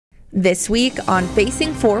This week on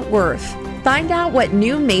Facing Fort Worth, find out what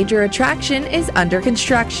new major attraction is under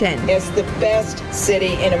construction. It's the best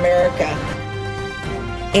city in America.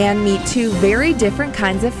 And meet two very different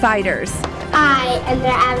kinds of fighters. I am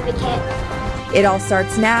their advocate. It all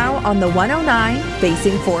starts now on the 109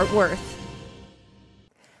 Facing Fort Worth.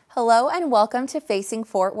 Hello and welcome to Facing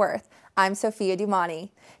Fort Worth. I'm Sophia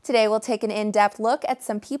Dumani. Today we'll take an in-depth look at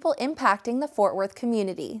some people impacting the Fort Worth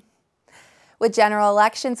community. With general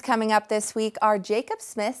elections coming up this week, our Jacob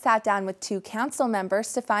Smith sat down with two council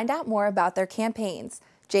members to find out more about their campaigns.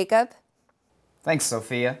 Jacob? Thanks,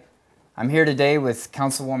 Sophia. I'm here today with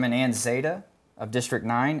Councilwoman Ann Zeta of District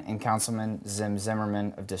 9 and Councilman Zim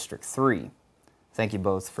Zimmerman of District 3. Thank you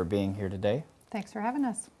both for being here today. Thanks for having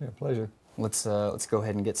us. Yeah, pleasure. Let's go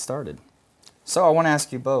ahead and get started. So I want to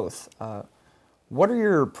ask you both, what are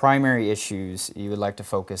your primary issues you would like to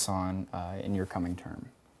focus on in your coming term?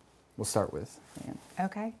 We'll start with Ann.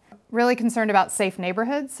 Okay. Really concerned about safe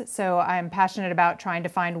neighborhoods, so I'm passionate about trying to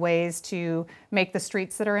find ways to make the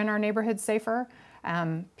streets that are in our neighborhoods safer.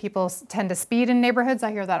 People tend to speed in neighborhoods.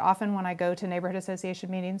 I hear that often when I go to neighborhood association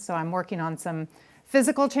meetings, so I'm working on some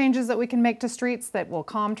physical changes that we can make to streets that will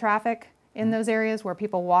calm traffic in those areas where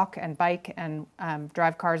people walk and bike and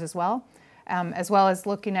drive cars as well as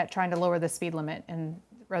looking at trying to lower the speed limit in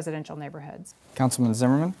residential neighborhoods. Councilman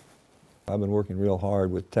Zimmerman? I've been working real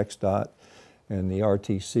hard with TxDOT and the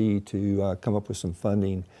RTC to come up with some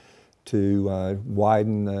funding to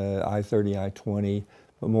widen I-30, I-20,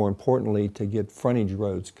 but more importantly to get frontage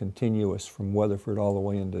roads continuous from Weatherford all the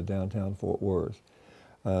way into downtown Fort Worth.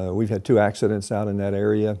 We've had 2 accidents out in that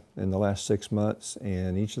area in the last 6 months,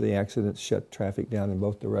 and each of the accidents shut traffic down in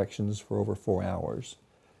both directions for over 4 hours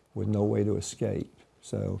with no way to escape.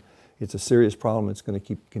 So it's a serious problem. It's going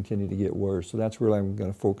to continue to get worse. So that's where I'm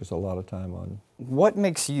going to focus a lot of time on. What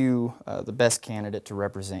makes you the best candidate to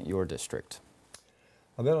represent your district?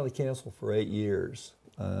 I've been on the council for 8 years.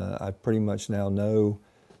 I pretty much now know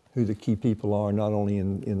who the key people are, not only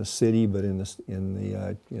in the city, but in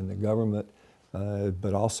the government,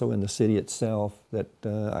 but also in the city itself that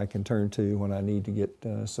I can turn to when I need to get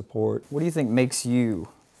support. What do you think makes you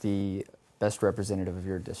the best representative of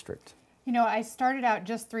your district? You know, I started out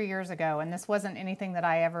just 3 years ago, and this wasn't anything that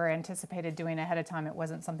I ever anticipated doing ahead of time. It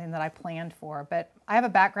wasn't something that I planned for, but I have a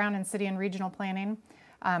background in city and regional planning.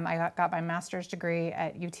 I got my master's degree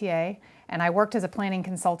at UTA, and I worked as a planning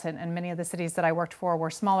consultant, and many of the cities that I worked for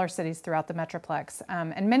were smaller cities throughout the Metroplex.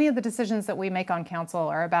 And many of the decisions that we make on council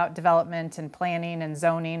are about development and planning and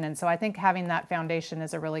zoning, and so I think having that foundation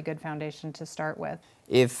is a really good foundation to start with.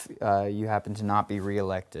 If you happen to not be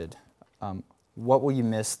reelected, what will you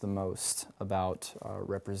miss the most about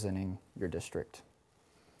representing your district?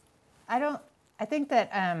 I think that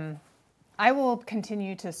I will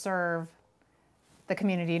continue to serve the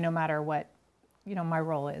community no matter what, my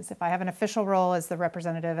role is. If I have an official role as the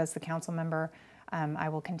representative, as the council member, I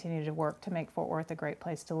will continue to work to make Fort Worth a great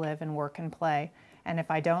place to live and work and play. And if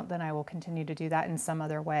I don't, then I will continue to do that in some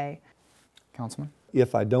other way. Councilman?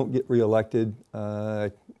 If I don't get reelected,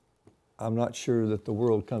 I'm not sure that the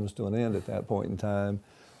world comes to an end at that point in time.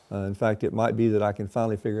 In fact, it might be that I can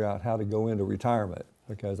finally figure out how to go into retirement,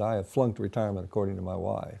 because I have flunked retirement according to my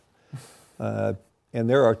wife. And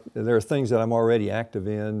there are things that I'm already active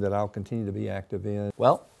in that I'll continue to be active in.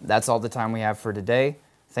 Well, that's all the time we have for today.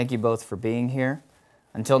 Thank you both for being here.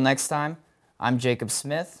 Until next time, I'm Jacob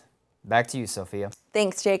Smith. Back to you, Sophia.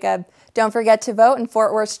 Thanks, Jacob. Don't forget to vote in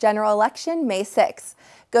Fort Worth's general election May 6th.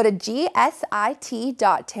 Go to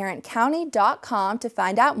gsit.tarrantcounty.com to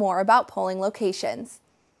find out more about polling locations.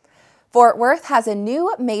 Fort Worth has a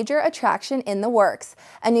new major attraction in the works.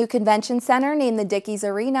 A new convention center named the Dickies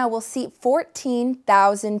Arena will seat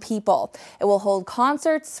 14,000 people. It will hold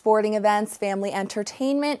concerts, sporting events, family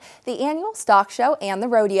entertainment, the annual stock show, and the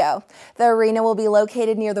rodeo. The arena will be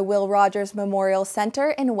located near the Will Rogers Memorial Center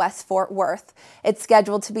in West Fort Worth. It's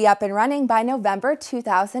scheduled to be up and running by November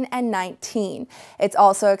 2019. It's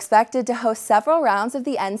also expected to host several rounds of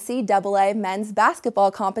the NCAA men's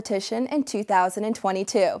basketball competition in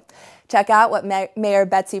 2022. Check out what Mayor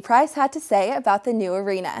Betsy Price had to say about the new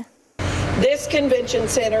arena. This convention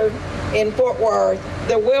center in Fort Worth,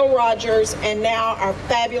 the Will Rogers, and now our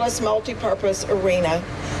fabulous multi-purpose arena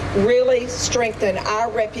really strengthen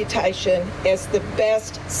our reputation as the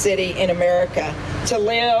best city in America to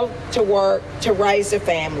live, to work, to raise a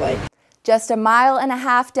family. Just a mile and a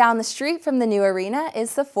half down the street from the new arena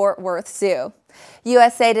is the Fort Worth Zoo.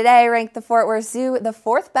 USA Today ranked the Fort Worth Zoo the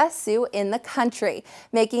 4th best zoo in the country,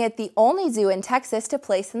 making it the only zoo in Texas to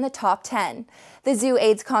place in the top 10. The zoo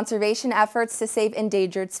aids conservation efforts to save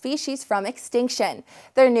endangered species from extinction.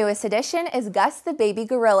 Their newest addition is Gus the baby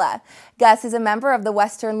gorilla. Gus is a member of the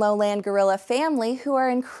western lowland gorilla family who are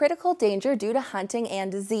in critical danger due to hunting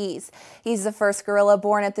and disease. He's the first gorilla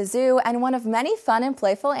born at the zoo and one of many fun and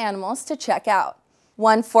playful animals to check out.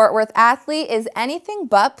 One Fort Worth athlete is anything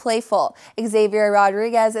but playful. Xavier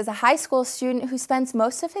Rodriguez is a high school student who spends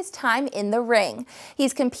most of his time in the ring.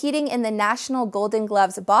 He's competing in the National Golden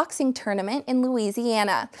Gloves boxing tournament in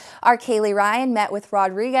Louisiana. Our Kaylee Ryan met with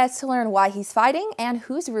Rodriguez to learn why he's fighting and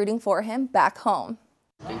who's rooting for him back home.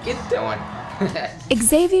 Get that one.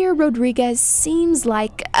 Xavier Rodriguez seems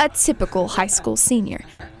like a typical high school senior,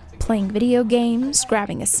 playing video games,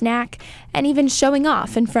 grabbing a snack, and even showing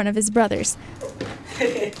off in front of his brothers.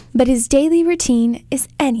 But his daily routine is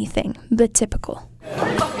anything but typical.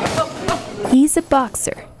 He's a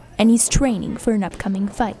boxer, and he's training for an upcoming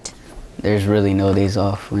fight. There's really no days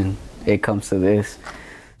off when it comes to this.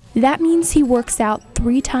 That means he works out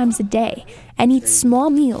 3 times a day and eats small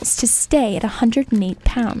meals to stay at 108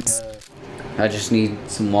 pounds. I just need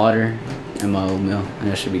some water and my oatmeal, and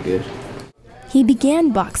that should be good. He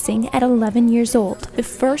began boxing at 11 years old, the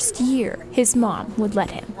first year his mom would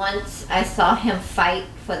let him. Once I saw him fight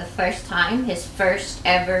for the first time, his first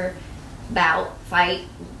ever fight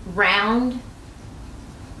round,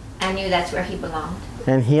 I knew that's where he belonged.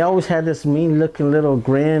 And he always had this mean-looking little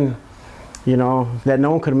grin, you know, that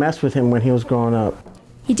no one could mess with him when he was growing up.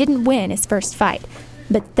 He didn't win his first fight,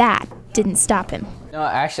 but that didn't stop him. No,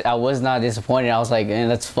 actually, I was not disappointed. I was like, man,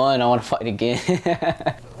 that's fun. I want to fight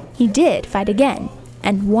again. He did fight again,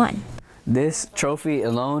 and won. This trophy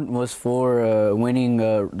alone was for winning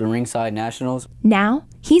the Ringside Nationals. Now,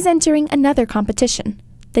 he's entering another competition,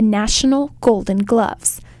 the National Golden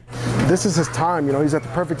Gloves. This is his time, you know, he's at the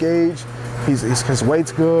perfect age. His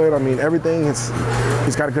weight's good, I mean, everything.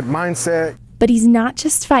 He's got a good mindset. But he's not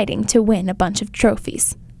just fighting to win a bunch of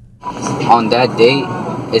trophies. On that date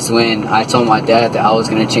is when I told my dad that I was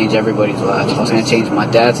going to change everybody's life. I was going to change my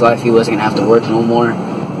dad's life. He wasn't going to have to work no more.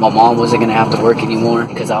 My mom wasn't going to have to work anymore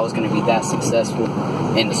because I was going to be that successful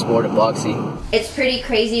in the sport of boxing. It's pretty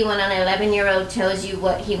crazy when an 11-year-old tells you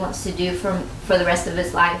what he wants to do for the rest of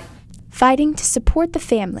his life. Fighting to support the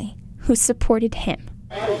family who supported him.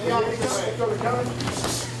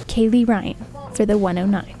 Kaylee Ryan for the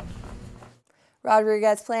 109.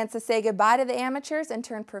 Rodriguez plans to say goodbye to the amateurs and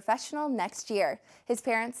turn professional next year. His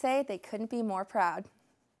parents say they couldn't be more proud.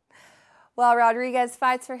 While Rodriguez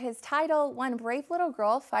fights for his title, one brave little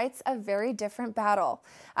girl fights a very different battle.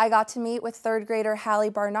 I got to meet with 3rd grader Hallie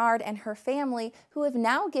Barnard and her family, who have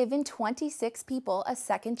now given 26 people a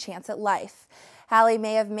second chance at life. Hallie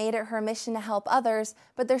may have made it her mission to help others,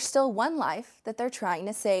 but there's still one life that they're trying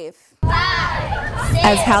to save.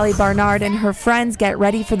 As Hallie Barnard and her friends get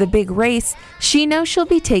ready for the big race, she knows she'll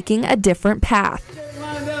be taking a different path.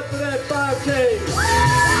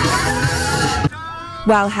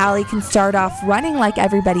 While Hallie can start off running like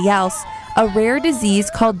everybody else, a rare disease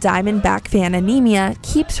called Diamondback fan anemia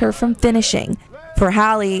keeps her from finishing. For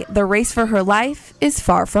Hallie, the race for her life is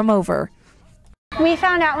far from over. We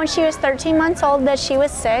found out when she was 13 months old that she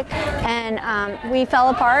was sick, and we fell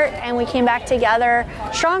apart, and we came back together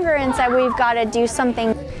stronger and said we've got to do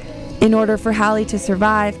something. In order for Hallie to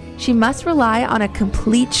survive, she must rely on a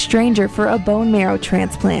complete stranger for a bone marrow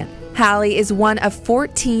transplant. Hallie is one of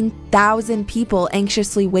 14,000 people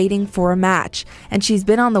anxiously waiting for a match, and she's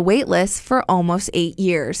been on the wait list for almost 8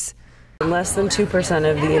 years. Less than 2%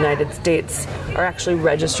 of the United States are actually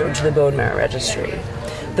registered to the bone marrow registry.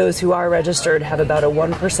 Those who are registered have about a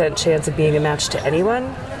 1% chance of being a match to anyone.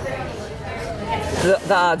 The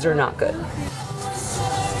odds are not good.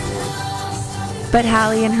 But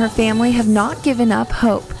Hallie and her family have not given up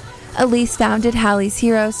hope. Elise founded Hallie's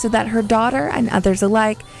Heroes so that her daughter and others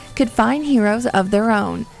alike could find heroes of their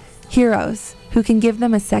own. Heroes who can give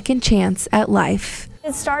them a second chance at life.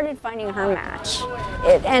 It started finding her match,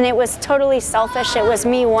 and it was totally selfish. It was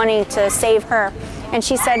me wanting to save her, and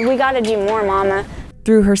she said, "We got to do more, Mama."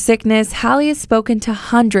 Through her sickness, Hallie has spoken to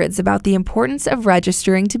hundreds about the importance of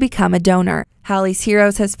registering to become a donor. Hallie's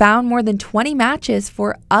Heroes has found more than 20 matches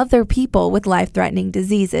for other people with life-threatening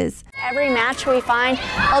diseases. Every match we find,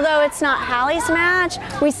 although it's not Hallie's match,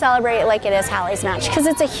 we celebrate it like it is Hallie's match because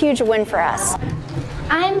it's a huge win for us.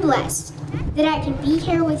 I'm blessed that I can be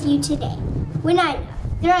here with you today when I know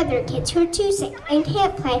there are other kids who are too sick and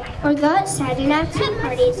can't play or go outside and have tea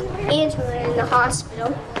parties and who are in the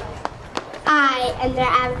hospital. I am their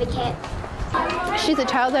advocate. She's a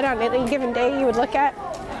child that on any given day you would look at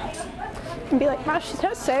and be like, Mom, she's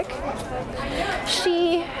not sick.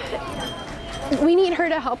 We need her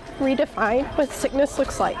to help redefine what sickness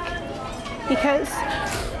looks like, because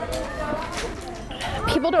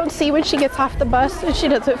people don't see when she gets off the bus and she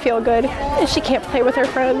doesn't feel good and she can't play with her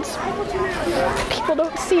friends. People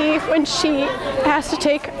don't see when she has to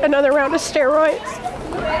take another round of steroids.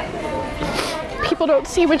 People don't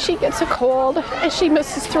see when she gets a cold and she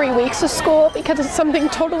misses 3 weeks of school because it's something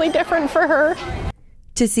totally different for her.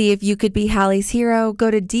 To see if you could be Hallie's hero,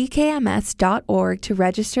 go to dkms.org to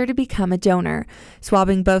register to become a donor.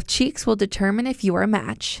 Swabbing both cheeks will determine if you are a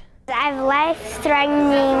match. I have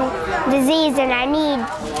life-threatening disease and I need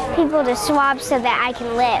people to swab so that I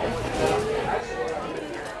can live.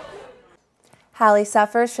 Hallie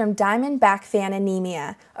suffers from Diamond-Back fan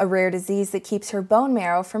anemia, a rare disease that keeps her bone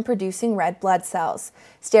marrow from producing red blood cells.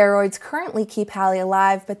 Steroids currently keep Hallie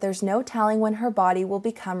alive, but there's no telling when her body will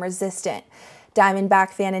become resistant.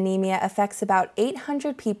 Diamond-Back fan anemia affects about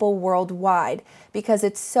 800 people worldwide. Because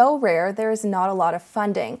it's so rare, there is not a lot of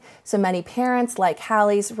funding, so many parents, like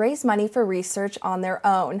Hallie's, raise money for research on their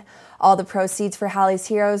own. All the proceeds for Hallie's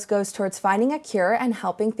Heroes goes towards finding a cure and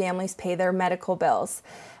helping families pay their medical bills.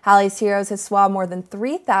 Hallie's Heroes has swabbed more than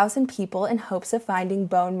 3,000 people in hopes of finding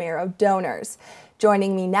bone marrow donors.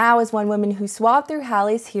 Joining me now is one woman who swabbed through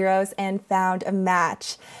Hallie's Heroes and found a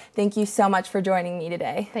match. Thank you so much for joining me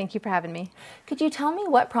today. Thank you for having me. Could you tell me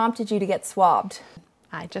what prompted you to get swabbed?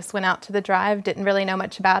 I just went out to the drive, didn't really know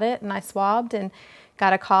much about it, and I swabbed and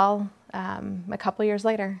got a call a couple years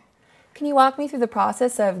later. Can you walk me through the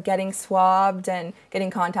process of getting swabbed and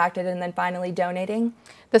getting contacted and then finally donating?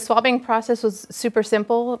 The swabbing process was super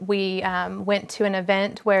simple. We went to an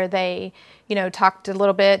event where they, talked a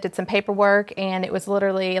little bit, did some paperwork, and it was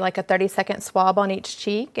literally like a 30-second swab on each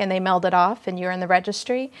cheek, and they mailed it off, and you're in the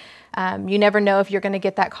registry. You never know if you're going to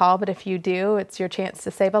get that call, but if you do, it's your chance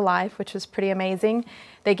to save a life, which was pretty amazing.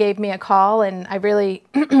 They gave me a call, and I really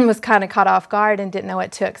was kind of caught off guard and didn't know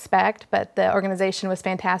what to expect, but the organization was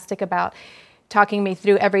fantastic about talking me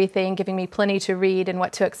through everything, giving me plenty to read and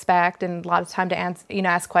what to expect, and a lot of time to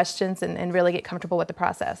ask questions and really get comfortable with the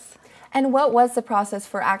process. And what was the process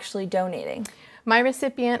for actually donating? My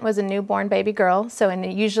recipient was a newborn baby girl, so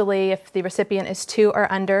usually if the recipient is 2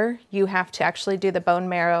 or under, you have to actually do the bone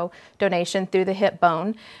marrow donation through the hip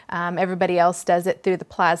bone. Everybody else does it through the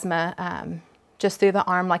plasma, just through the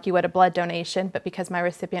arm like you would a blood donation, but because my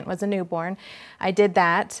recipient was a newborn, I did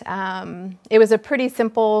that. It was a pretty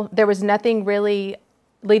simple, there was nothing really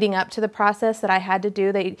leading up to the process that I had to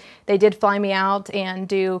do. They did fly me out and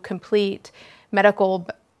do complete medical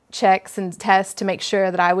checks and tests to make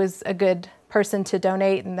sure that I was a good person to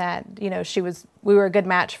donate and that we were a good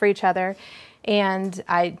match for each other. And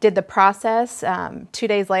I did the process. 2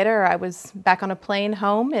 days later, I was back on a plane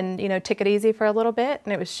home and took it easy for a little bit.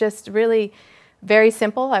 And it was just really very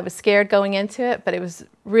simple. I was scared going into it, but it was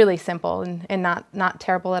really simple and not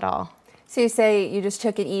terrible at all. So you say you just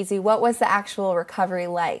took it easy. What was the actual recovery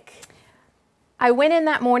like? I went in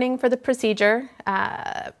that morning for the procedure.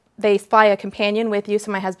 They fly a companion with you,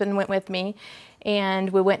 so my husband went with me.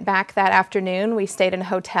 And we went back that afternoon. We stayed in a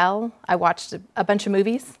hotel. I watched a bunch of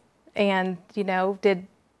movies and, did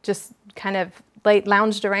just kind of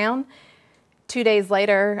lounged around. 2 days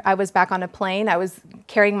later, I was back on a plane. I was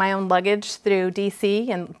carrying my own luggage through DC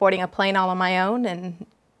and boarding a plane all on my own and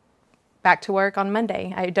back to work on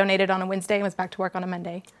Monday. I donated on a Wednesday and was back to work on a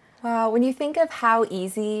Monday. Wow, when you think of how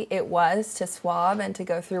easy it was to swab and to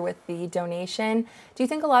go through with the donation, do you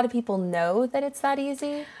think a lot of people know that it's that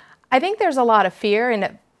easy? I think there's a lot of fear,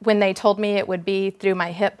 and when they told me it would be through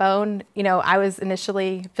my hip bone, I was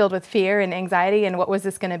initially filled with fear and anxiety and what was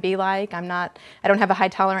this going to be like? I don't have a high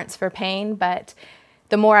tolerance for pain, but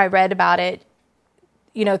the more I read about it,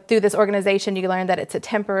 through this organization, you learn that it's a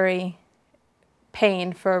temporary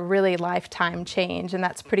pain for a really lifetime change, and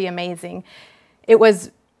that's pretty amazing. It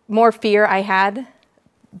was more fear I had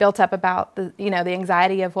built up about the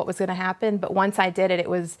anxiety of what was going to happen, but once I did it,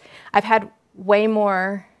 I've had way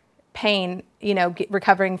more pain,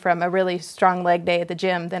 recovering from a really strong leg day at the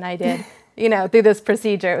gym than I did, through this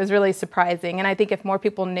procedure. It was really surprising. And I think if more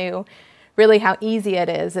people knew really how easy it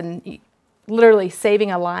is and literally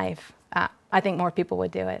saving a life, I think more people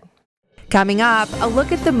would do it. Coming up, a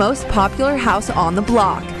look at the most popular house on the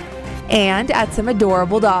block and at some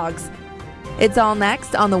adorable dogs. It's all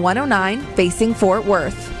next on the 109 Facing Fort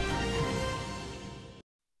Worth.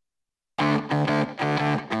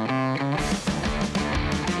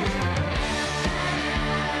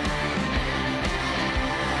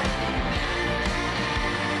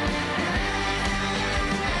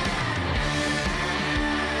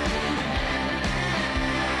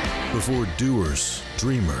 Before doers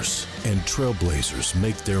dreamers and trailblazers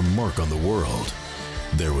make their mark on the world,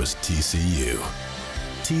 there was TCU.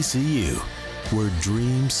 TCU, where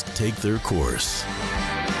dreams take their course.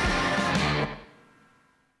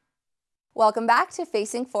 Welcome back to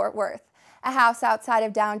Facing Fort Worth. A house outside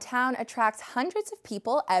of downtown attracts hundreds of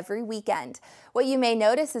people every weekend. What you may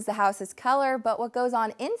notice is the house's color, but what goes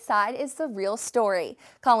on inside is the real story.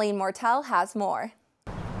 Colleen Mortel has more.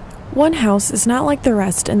 One house is not like the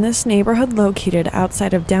rest in this neighborhood located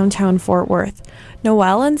outside of downtown Fort Worth.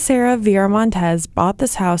 Noelle and Sarah Viramontes bought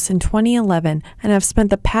this house in 2011 and have spent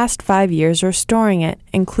the past 5 years restoring it,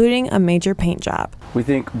 including a major paint job. We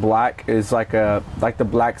think black is like the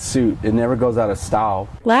black suit. It never goes out of style.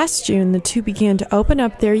 Last June, the two began to open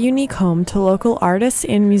up their unique home to local artists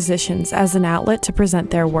and musicians as an outlet to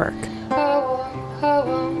present their work.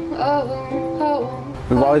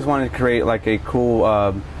 We've always wanted to create like a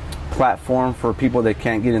cool platform for people that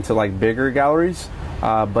can't get into like bigger galleries,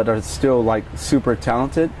 but are still like super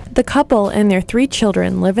talented. The couple and their 3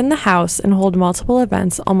 children live in the house and hold multiple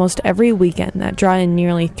events almost every weekend that draw in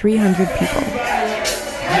nearly 300 people.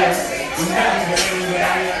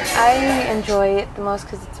 I enjoy it the most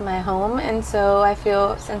because it's my home, and so I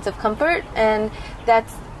feel a sense of comfort, and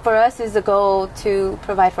that's for us is the goal to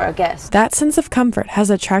provide for our guests. That sense of comfort has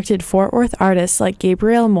attracted Fort Worth artists like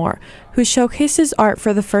Gabriel Moore, who showcased his art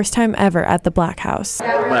for the first time ever at the Black House.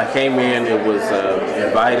 When I came in, it was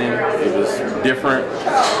inviting, it was different,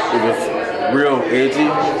 it was real edgy.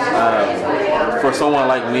 For someone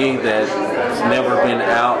like me that's never been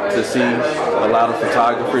out to see a lot of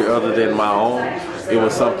photography other than my own, it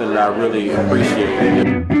was something that I really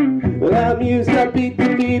appreciated.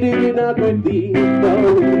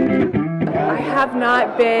 I have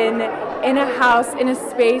not been in a house, in a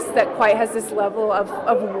space that quite has this level of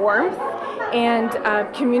warmth and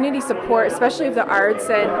community support, especially of the arts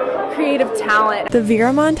and creative talent. The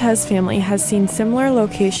Viramontes family has seen similar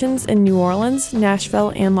locations in New Orleans,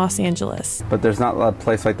 Nashville, and Los Angeles. But there's not a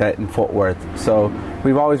place like that in Fort Worth. So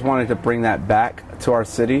we've always wanted to bring that back to our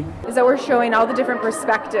city. Is that we're showing all the different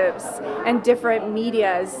perspectives and different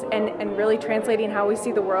medias and really translating how we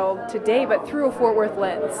see the world today, but through a Fort Worth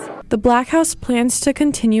lens. The Black House plans to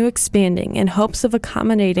continue expanding in hopes of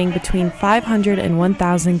accommodating between 500 and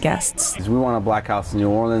 1,000 guests. We want a Black House in New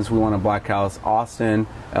Orleans, we want a Black House Austin,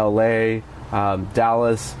 LA,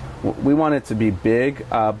 Dallas. We want it to be big,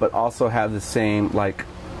 but also have the same like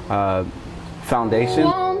foundation.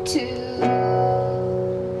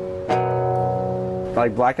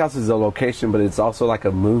 Like Black House is a location, but it's also like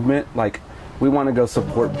a movement. Like we want to go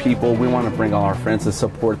support people. We want to bring all our friends to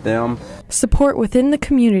support them. Support within the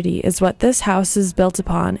community is what this house is built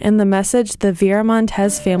upon and the message the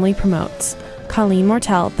Viramontes family promotes. Colleen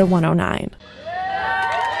Mortel, The 109.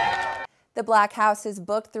 The Black House is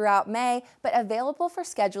booked throughout May, but available for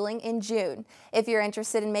scheduling in June. If you're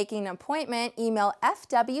interested in making an appointment, email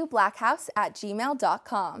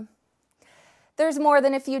fwblackhouse@gmail.com. There's more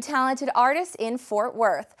than a few talented artists in Fort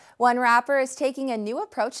Worth. One rapper is taking a new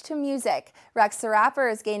approach to music. Rex the Rapper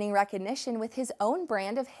is gaining recognition with his own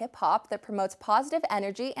brand of hip-hop that promotes positive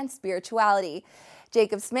energy and spirituality.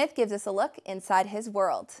 Jacob Smith gives us a look inside his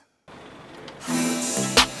world.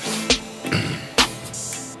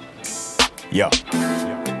 Yo.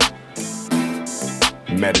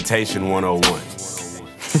 Meditation 101.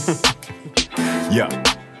 Yo.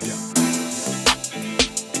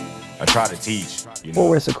 I try to teach. Fort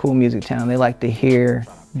Worth's a cool music town. They like to hear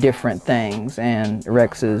different things, and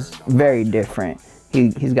Rex is very different.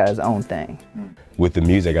 He's got his own thing. With the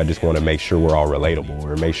music, I just want to make sure we're all relatable,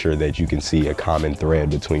 or make sure that you can see a common thread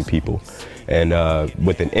between people. And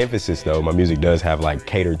with an emphasis though, my music does have like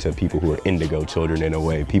catered to people who are indigo children in a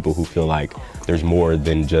way, people who feel like there's more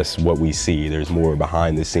than just what we see, there's more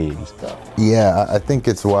behind the scenes. Yeah, I think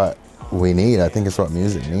it's what we need. I think it's what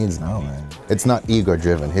music needs now, man. It's not ego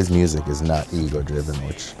driven. His music is not ego driven,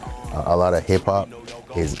 which a lot of hip hop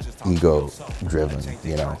is ego driven,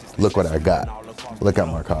 you know. Look what I got. Look at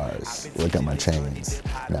my cars. Look at my chains.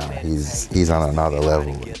 Nah, he's on another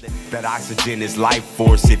level. That oxygen is life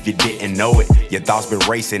force if you didn't know it. Your thoughts been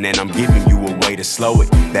racing and I'm giving you a way to slow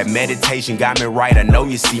it. That meditation got me right. I know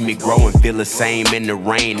you see me grow and feel the same in the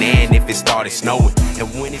rain and if it started snowing.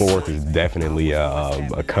 Fort Worth is definitely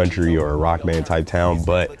a country or a rock band type town,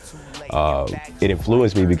 but it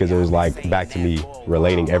influenced me because it was like back to me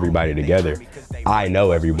relating everybody together. I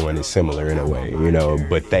know everyone is similar in a way, you know,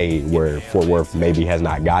 but where Fort Worth maybe has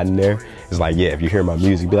not gotten there, it's like, yeah, if you hear my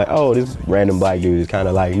music, be like, oh, this random black dude is kind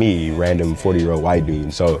of like me, random 40-year-old white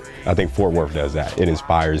dude. So I think Fort Worth does that. It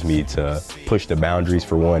inspires me to push the boundaries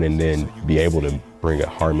for one, and then be able to bring a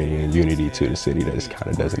harmony and unity to the city that is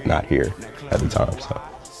kind of not here. at the time. So,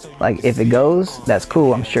 like, if it goes, that's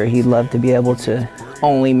cool. I'm sure he'd love to be able to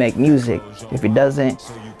only make music. If it doesn't,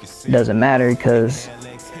 it doesn't matter, because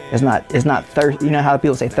it's not thirsty. You know how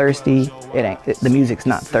people say thirsty? It ain't. The music's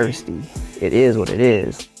not thirsty. It is what it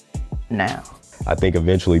is now. I think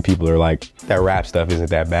eventually people are like, that rap stuff isn't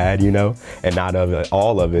that bad, you know? And not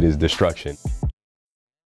all of it is destruction.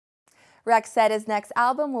 Rex said his next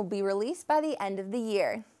album will be released by the end of the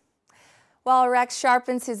year. While Rex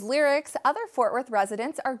sharpens his lyrics, other Fort Worth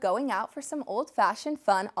residents are going out for some old-fashioned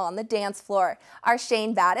fun on the dance floor. Our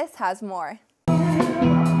Shane Battis has more.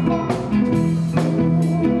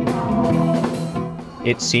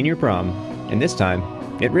 It's senior prom, and this time,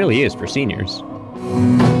 it really is for seniors.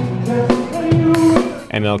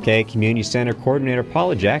 MLK Community Center Coordinator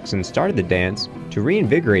Paula Jackson started the dance to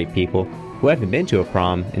reinvigorate people who haven't been to a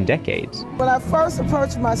prom in decades. When I first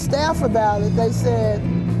approached my staff about it, they said,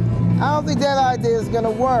 I don't think that idea is going to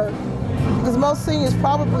work, because most seniors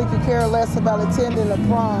probably could care less about attending a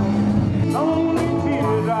prom.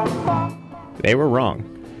 They were wrong.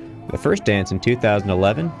 The first dance in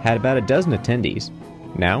 2011 had about a dozen attendees.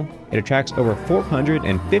 Now, it attracts over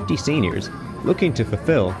 450 seniors looking to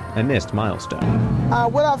fulfill a missed milestone.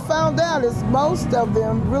 What I found out is most of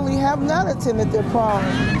them really have not attended their prom.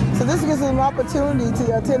 So this gives them an opportunity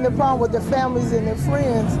to attend the prom with their families and their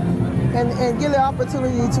friends and get an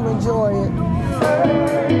opportunity to enjoy it.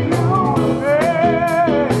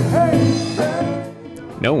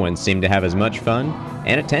 No one seemed to have as much fun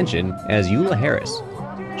and attention as Eula Harris.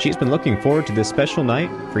 She's been looking forward to this special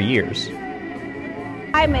night for years.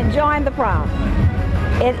 I'm enjoying the prom.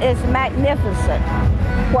 It is magnificent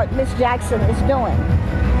what Miss Jackson is doing.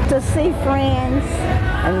 To see friends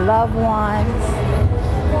and loved ones,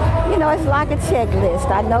 you know, it's like a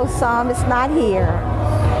checklist. I know some is not here,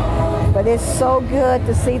 but it's so good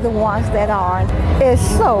to see the ones that are. It's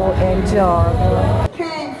so enjoyable.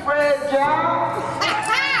 King Fred Jones,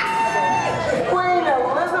 Queen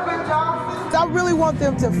Elizabeth Johnson. I really want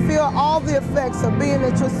them to feel all the effects of being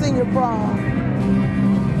at your senior prom.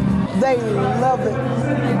 They love it.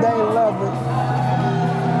 They love it.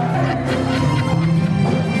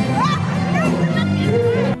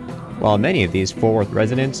 While many of these Fort Worth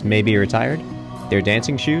residents may be retired, their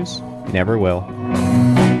dancing shoes never will.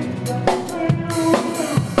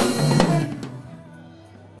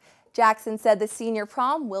 Jackson said the senior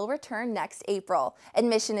prom will return next April.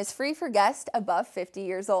 Admission is free for guests above 50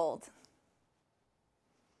 years old.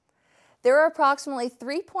 There are approximately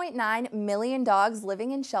 3.9 million dogs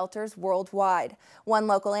living in shelters worldwide. One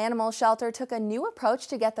local animal shelter took a new approach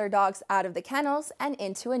to get their dogs out of the kennels and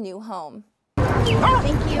into a new home.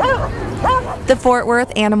 Thank you. The Fort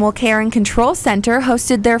Worth Animal Care and Control Center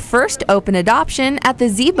hosted their first open adoption at the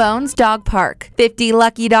Z-Bones Dog Park. 50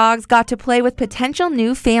 lucky dogs got to play with potential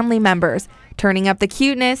new family members, turning up the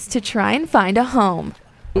cuteness to try and find a home.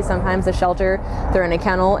 Sometimes the shelter, they're in a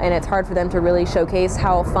kennel and it's hard for them to really showcase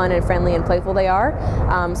how fun and friendly and playful they are.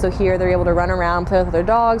 So here they're able to run around, play with other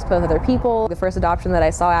dogs, play with other people. The first adoption that I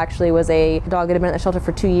saw actually was a dog that had been at the shelter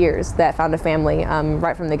for 2 years that found a family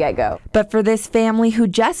right from the get-go. But for this family who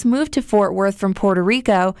just moved to Fort Worth from Puerto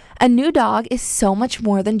Rico, a new dog is so much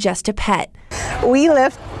more than just a pet. We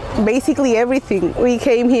left basically everything. We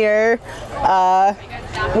came here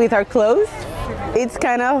with our clothes. It's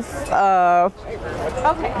kind of,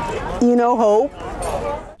 you know, hope.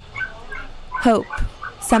 Hope,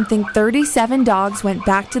 something 37 dogs went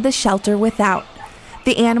back to the shelter without.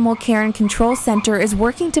 The Animal Care and Control Center is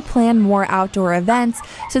working to plan more outdoor events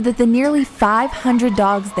so that the nearly 500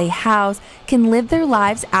 dogs they house can live their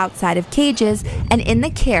lives outside of cages and in the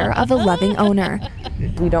care of a loving owner.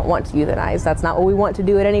 We don't want to euthanize. That's not what we want to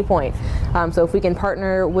do at any point. So if we can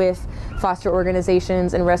partner with foster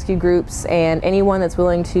organizations and rescue groups and anyone that's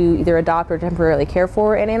willing to either adopt or temporarily care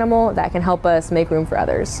for an animal, that can help us make room for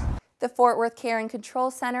others. The Fort Worth Care and Control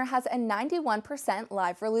Center has a 91%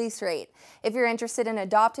 live release rate. If you're interested in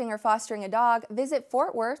adopting or fostering a dog, visit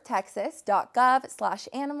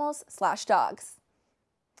fortworthtexas.gov/animals/dogs.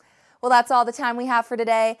 Well, that's all the time we have for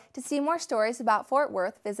today. To see more stories about Fort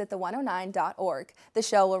Worth, visit the109.org. The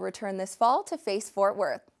show will return this fall to Face Fort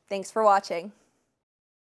Worth. Thanks for watching.